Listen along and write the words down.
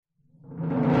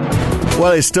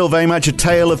Well, it's still very much a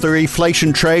tale of the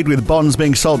reflation trade, with bonds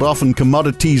being sold off and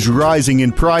commodities rising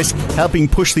in price, helping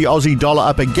push the Aussie dollar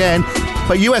up again.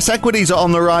 But US equities are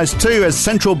on the rise too, as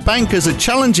central bankers are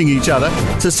challenging each other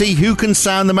to see who can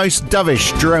sound the most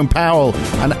dovish. Jerome Powell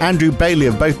and Andrew Bailey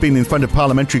have both been in front of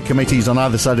parliamentary committees on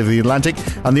either side of the Atlantic,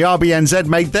 and the RBNZ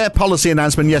made their policy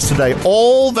announcement yesterday.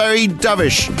 All very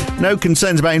dovish. No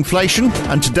concerns about inflation,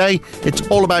 and today it's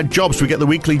all about jobs. We get the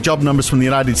weekly job numbers from the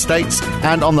United States,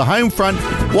 and on the home front,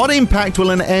 what impact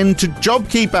will an end to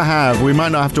JobKeeper have? We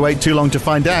might not have to wait too long to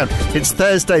find out. It's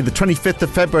Thursday, the 25th of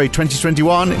February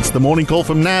 2021. It's the morning call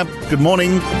from NAB. Good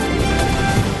morning.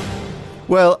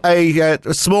 Well, a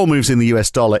small moves in the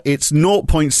US dollar. Its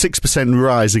 0.6%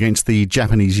 rise against the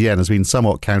Japanese yen has been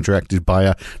somewhat counteracted by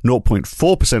a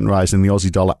 0.4% rise in the Aussie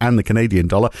dollar and the Canadian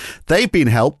dollar. They've been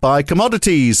helped by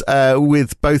commodities,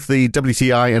 with both the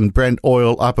WTI and Brent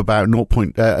oil up about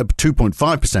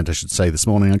 2.5%, I should say, this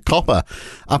morning, and copper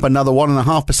up another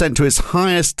 1.5% to its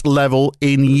highest level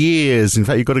in years. In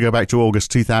fact, you've got to go back to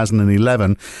August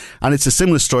 2011. And it's a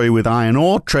similar story with iron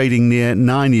ore, trading near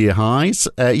 9-year highs.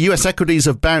 US equities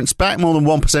have bounced back more than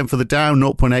 1% for the Dow,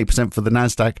 0.8% for the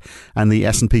Nasdaq and the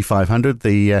S&P 500.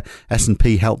 The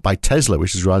S&P helped by Tesla,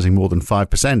 which is rising more than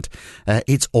 5%.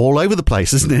 It's all over the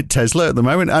place, isn't it, Tesla, at the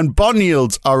moment? And bond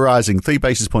yields are rising, 3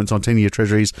 basis points on 10-year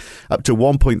treasuries, up to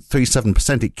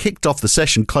 1.37%. It kicked off the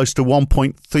session close to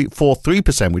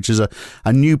 1.43%, which is a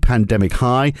new pandemic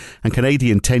high. And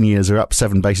Canadian 10 years are up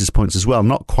 7 basis points as well.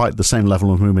 Not quite the same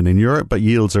level of movement in Europe, but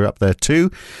yields are up there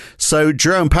too. So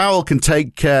Jerome Powell can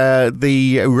take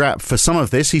the rap for some of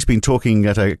this. He's been talking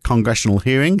at a congressional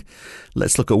hearing.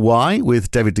 Let's look at why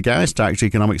with David De Garis, Director of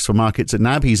Economics for Markets at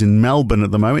NAB. He's in Melbourne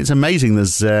at the moment. It's amazing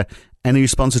there's any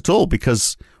response at all,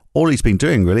 because all he's been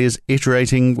doing really is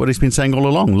iterating what he's been saying all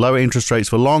along. Lower interest rates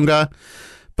for longer.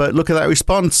 But look at that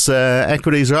response.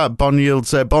 Equities are up. Bond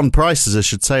yields, bond prices, I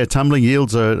should say, are tumbling.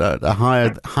 Yields are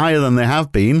higher than they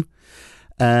have been.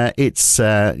 Where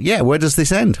does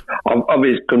this end?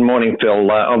 Good morning, Phil.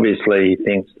 Obviously, he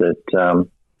thinks that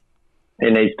he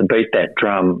needs to beat that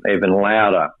drum even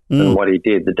louder than what he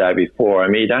did the day before. I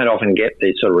mean, you don't often get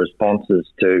these sort of responses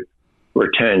to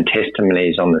return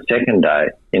testimonies on the second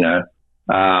day.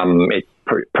 It's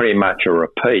pretty much a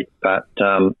repeat. But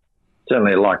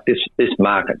certainly, like this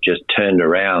market just turned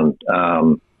around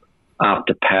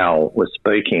after Powell was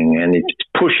speaking, and it's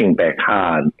pushing back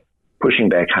hard,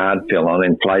 Phil, on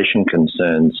inflation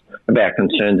concerns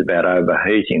about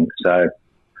overheating. So,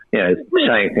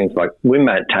 saying things like, we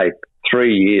might take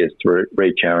 3 years to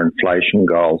reach our inflation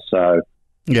goal. So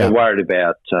they're worried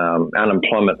about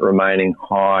unemployment remaining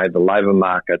high, the labour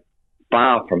market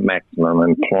far from maximum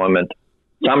employment.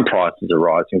 Some prices are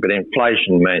rising, but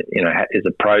inflation, is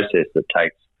a process that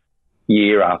takes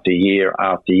year after year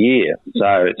after year.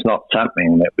 So it's not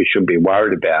something that we should be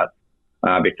worried about.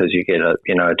 Because you get a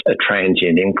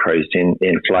transient increase in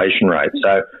inflation rates.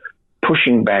 So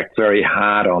pushing back very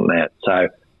hard on that. So,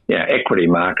 equity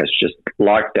markets just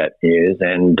liked that news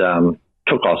and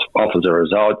took off as a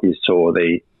result. You saw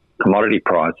the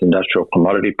industrial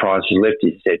commodity prices lift.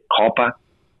 You said copper,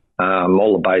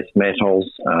 all the base metals,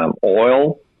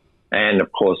 oil. And,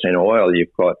 of course, in oil,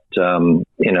 you've got, some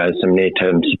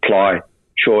near-term supply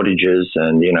shortages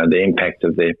and, the impact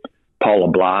of the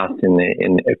polar blast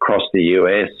across the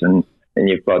US, and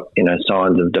you've got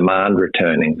signs of demand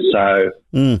returning. So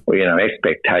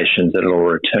expectations that it'll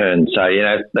return. So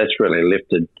that's really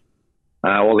lifted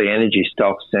all the energy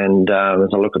stocks. And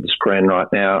as I look at the screen right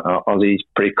now, Aussie's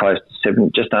pretty close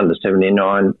to just under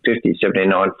 79.50,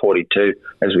 79.42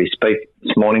 as we speak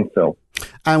this morning, Phil.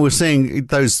 And we're seeing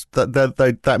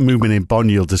that movement in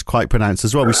bond yields is quite pronounced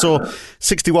as well. We saw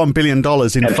 $61 billion in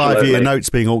 5-year notes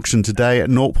being auctioned today at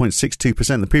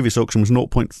 0.62%. The previous auction was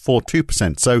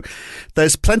 0.42%. So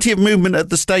there's plenty of movement at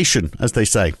the station, as they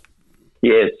say.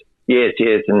 Yes.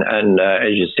 And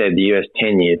as you said, the US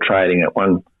 10-year trading at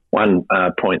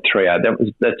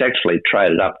 1.38. That's actually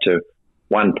traded up to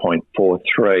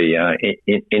 1.43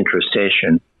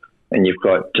 intra-session. And you've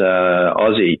got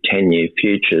Aussie 10-year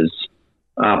futures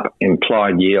up,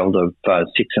 implied yield of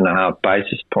 6.5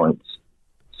 basis points.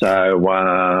 So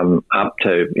up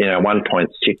to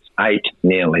 1.68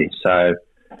 nearly. So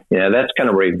that's going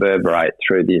to reverberate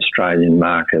through the Australian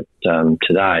market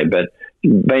today. But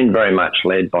been very much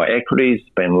led by equities,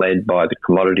 been led by the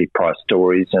commodity price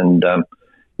stories, and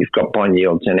you've got bond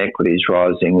yields and equities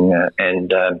rising, and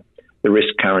the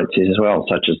risk currencies as well,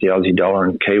 such as the Aussie dollar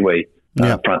and Kiwi.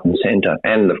 Front and centre,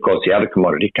 and of course the other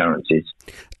commodity currencies.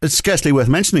 It's scarcely worth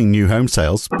mentioning new home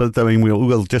sales, but I mean,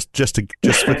 we'll just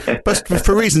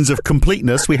for reasons of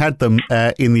completeness, we had them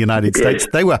in the United States.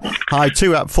 They were high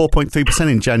too, up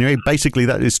 4.3% in January. Basically,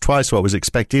 that is twice what was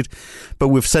expected. But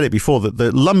we've said it before that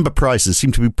the lumber prices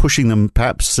seem to be pushing them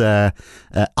perhaps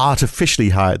artificially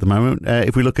high at the moment.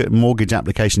 If we look at mortgage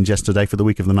applications yesterday for the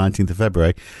week of the 19th of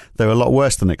February, they were a lot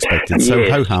worse than expected. So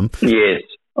ho hum. Yes,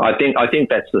 I think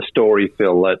that's the story,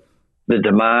 Phil. That the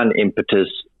demand impetus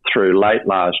through late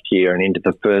last year and into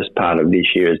the first part of this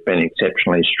year has been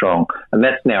exceptionally strong, and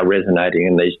that's now resonating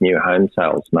in these new home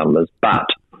sales numbers. But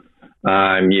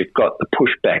you've got the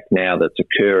pushback now that's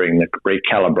occurring, the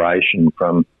recalibration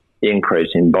from the increase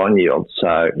in bond yields.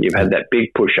 So you've had that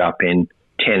big push up in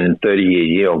 10 and 30-year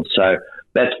yields. So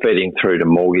that's feeding through to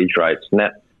mortgage rates, and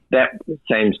that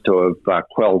seems to have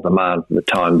quelled demand for the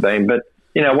time being. But,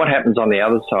 you know, what happens on the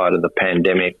other side of the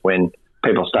pandemic when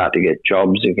people start to get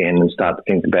jobs again and start to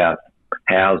think about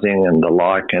housing and the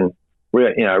like, and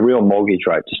real mortgage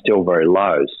rates are still very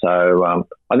low. So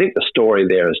I think the story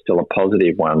there is still a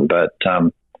positive one, but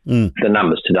the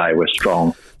numbers today were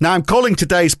strong. Now, I'm calling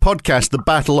today's podcast the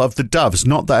Battle of the Doves.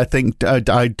 Not that I think, I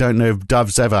don't know if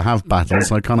doves ever have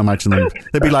battles. I can't imagine them.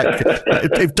 They'd be like,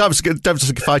 if doves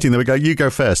are fighting, they would go, you go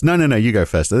first. No, you go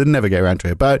first. They'd never get around to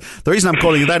it. But the reason I'm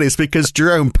calling it that is because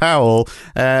Jerome Powell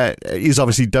is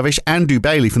obviously dovish. Andrew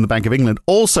Bailey from the Bank of England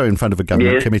also in front of a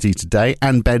government committee today,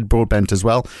 and Ben Broadbent as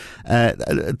well.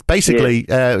 Basically,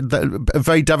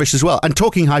 very dovish as well. And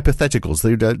talking hypotheticals.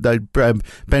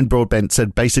 Ben Broadbent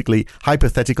said basically,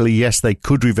 hypothetically, yes, they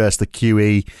could reverse the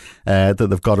QE that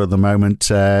they've got at the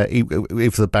moment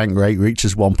if the bank rate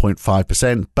reaches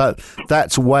 1.5%, but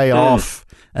that's way off.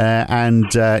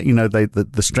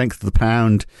 The strength of the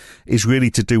pound is really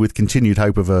to do with continued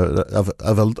hope of the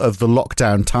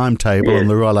lockdown timetable and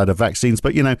the rollout of vaccines.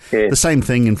 But the same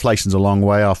thing. Inflation's a long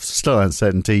way off. Still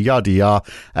uncertainty. Yada yada.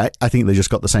 I think they just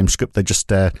got the same script. They just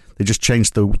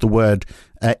changed the word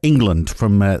England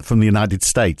from the United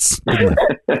States. Didn't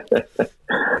they?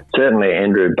 Certainly,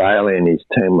 Andrew Bailey and his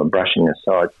team were brushing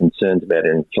aside concerns about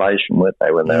inflation, weren't they,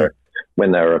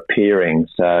 when they were appearing?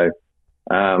 So.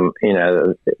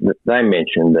 They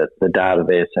mentioned that the data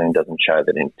they're seeing doesn't show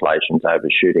that inflation's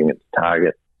overshooting its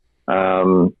target.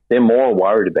 They're more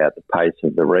worried about the pace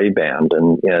of the rebound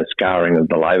and, scarring of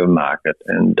the labour market.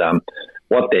 And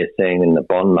what they're seeing in the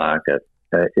bond market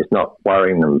is not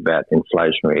worrying them about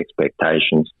inflationary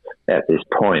expectations at this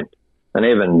point. And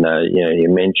even, you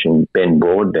mentioned Ben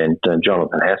Broadbent,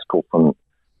 Jonathan Haskell from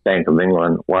Bank of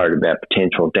England, worried about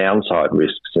potential downside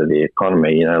risks to the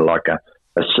economy, like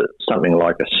something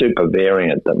like a super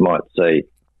variant that might see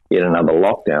yet another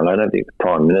lockdown. I don't think the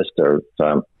Prime Minister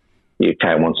of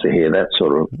UK wants to hear that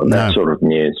sort of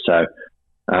news. So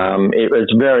it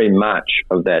was very much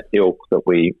of that ilk that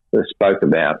we spoke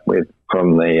about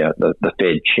from the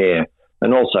Fed chair,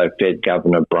 and also Fed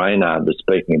Governor Brainard was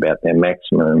speaking about their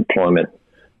maximum employment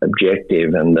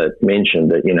objective, and that mentioned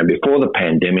that before the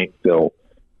pandemic, Phil,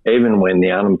 even when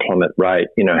the unemployment rate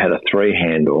had a 3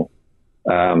 handle.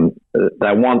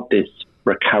 They want this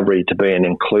recovery to be an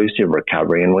inclusive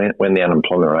recovery, and when the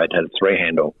unemployment rate had a 3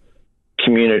 handle,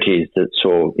 communities that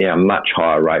saw much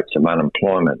higher rates of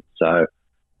unemployment. So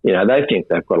they think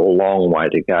they've got a long way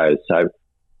to go. So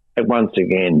once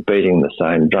again, beating the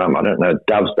same drum. I don't know,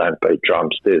 doves don't beat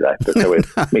drums, do they? But so we're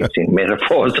mixing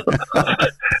metaphors.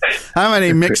 How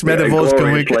many mixed metaphors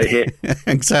can we get?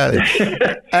 Exactly.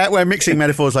 We're mixing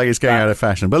metaphors like it's going out of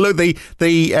fashion. But look,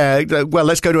 well,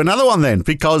 let's go to another one then,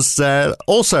 because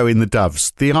also in the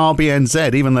doves, the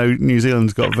RBNZ, even though New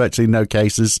Zealand's got virtually no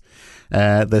cases,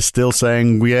 they're still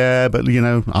saying, but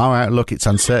our outlook, it's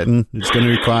uncertain. It's going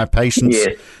to require patience.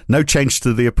 Yes. No change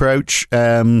to the approach.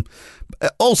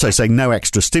 Also saying no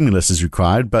extra stimulus is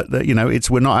required, but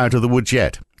we're not out of the woods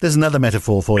yet. There's another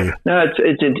metaphor for you. No,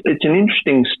 it's an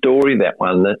interesting story, that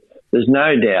one. That there's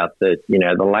no doubt that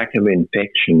the lack of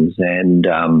infections and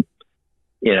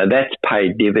that's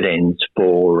paid dividends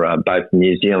for both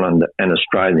New Zealand and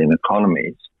Australian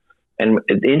economies. And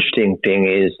the interesting thing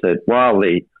is that while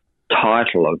the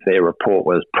title of their report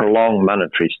was "Prolonged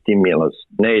Monetary Stimulus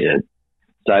Needed,"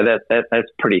 so that's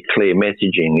pretty clear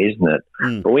messaging, isn't it?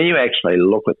 But when you actually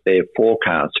look at their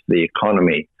forecasts for the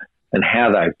economy and how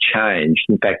they've changed,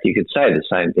 in fact, you could say the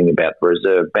same thing about the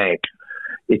Reserve Bank.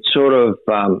 It's sort of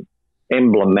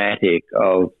emblematic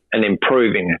of an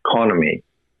improving economy.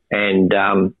 And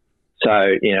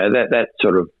so, that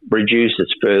sort of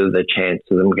reduces further the chance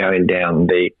of them going down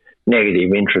the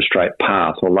negative interest rate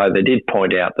path, although they did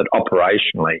point out that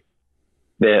operationally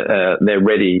they're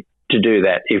ready to do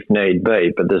that if need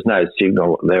be, but there's no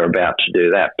signal that they're about to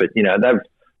do that. But,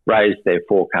 raised their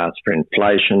forecast for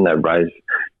inflation. They've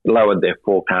lowered their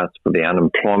forecast for the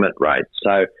unemployment rate.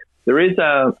 So there is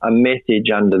a message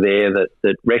under there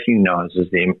that recognises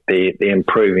the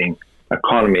improving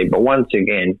economy. But once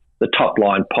again, the top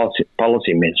line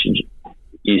policy message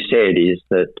you said is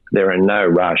that they're in no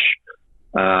rush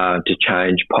to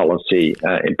change policy,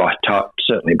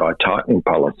 certainly by tightening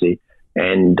policy,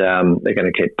 and they're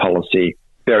going to keep policy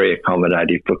very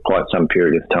accommodative for quite some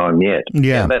period of time yet.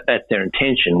 Yeah, that's their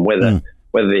intention. Whether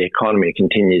the economy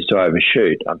continues to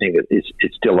overshoot, I think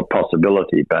it's still a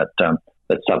possibility, but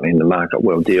that's something the market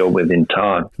will deal with in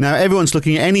time. Now, everyone's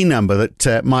looking at any number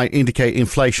that might indicate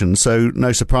inflation, so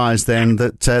no surprise then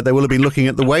that they will have been looking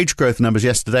at the wage growth numbers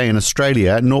yesterday in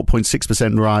Australia,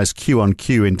 0.6% rise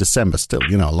Q-on-Q in December. Still,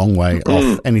 a long way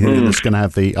off anything that's going to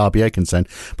have the RBA consent.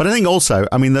 But I think also,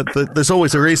 that there's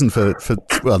always a reason for,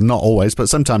 well, not always, but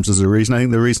sometimes there's a reason. I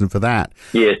think the reason for that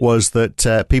was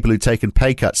that people who'd taken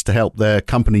pay cuts to help their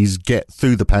companies get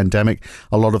through the pandemic,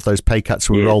 a lot of those pay cuts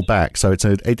were rolled back. So it's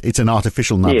an artificial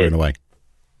number in a way.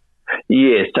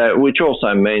 Yes, which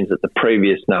also means that the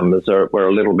previous numbers were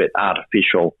a little bit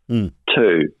artificial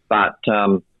too. But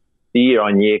the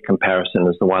year-on-year comparison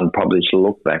is the one probably to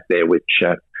look back there, which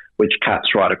cuts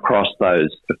right across those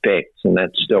effects, and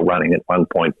that's still running at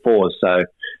 1.4. So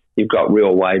you've got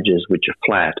real wages which are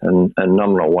flat and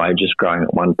nominal wages growing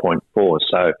at 1.4.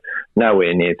 So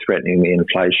nowhere near threatening the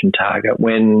inflation target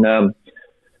when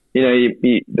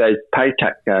those pay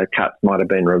cuts might have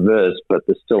been reversed, but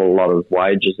there's still a lot of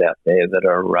wages out there that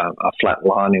are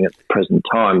flatlining at the present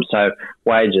time. So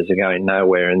wages are going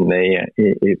nowhere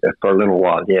for a little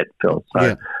while yet, Phil.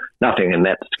 So nothing in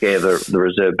that to scare the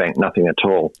Reserve Bank, nothing at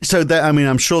all. So,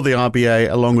 I'm sure the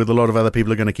RBA, along with a lot of other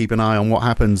people, are going to keep an eye on what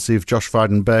happens if Josh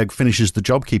Frydenberg finishes the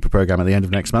JobKeeper program at the end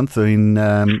of next month. I mean,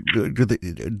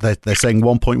 they're saying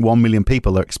 1.1 million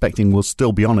people are expecting will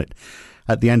still be on it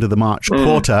at the end of the March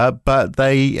quarter, but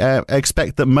they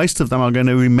expect that most of them are going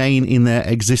to remain in their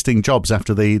existing jobs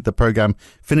after the program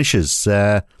finishes.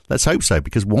 Let's hope so,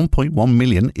 because 1.1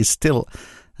 million is still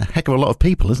a heck of a lot of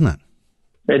people, isn't it?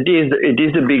 It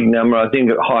is a big number. I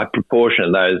think a high proportion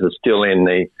of those are still in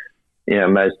the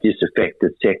most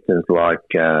disaffected sectors like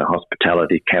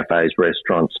hospitality, cafes,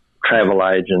 restaurants, travel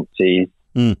agencies,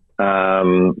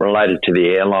 related to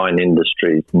the airline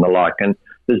industries and the like. And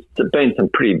there's been some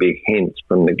pretty big hints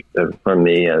from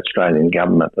the Australian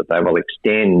government that they will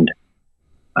extend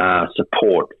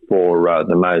support for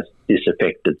the most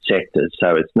disaffected sectors.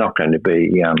 So it's not going to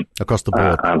be across the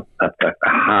board a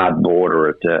hard border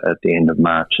at the end of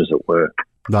March, as it were.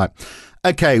 Right.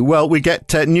 Okay, well, we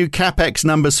get new CapEx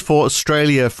numbers for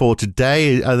Australia for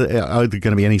today. Are there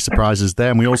going to be any surprises there?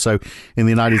 And we also, in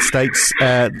the United States,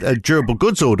 durable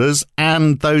goods orders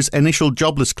and those initial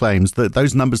jobless claims,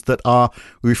 those numbers that are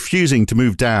refusing to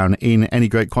move down in any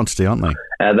great quantity, aren't they?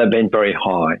 They've been very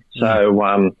high. So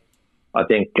I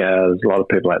think there's a lot of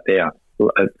people out there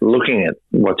looking at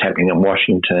what's happening in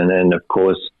Washington, and of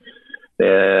course,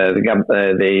 the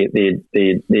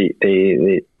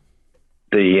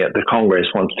Congress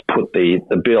wants to put the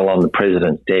bill on the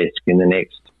president's desk in the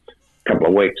next couple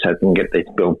of weeks so they can get this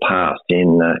bill passed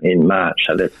in March.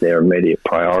 So that's their immediate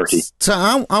priority. So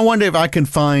I wonder if I can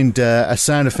find a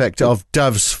sound effect of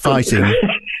doves fighting.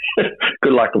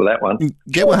 Good luck with that one.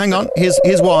 Yeah, well, hang on. Here's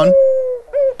one.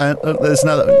 There's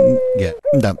another. Yeah,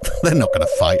 no, they're not going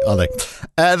to fight, are they?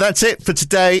 That's it for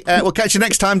today. We'll catch you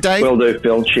next time, Dave. Will do,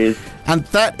 Phil. Cheers. And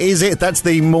that is it. That's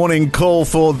the morning call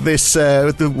for this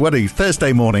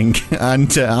Thursday morning.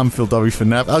 And I'm Phil Dobby for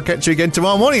now. I'll catch you again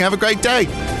tomorrow morning. Have a great day.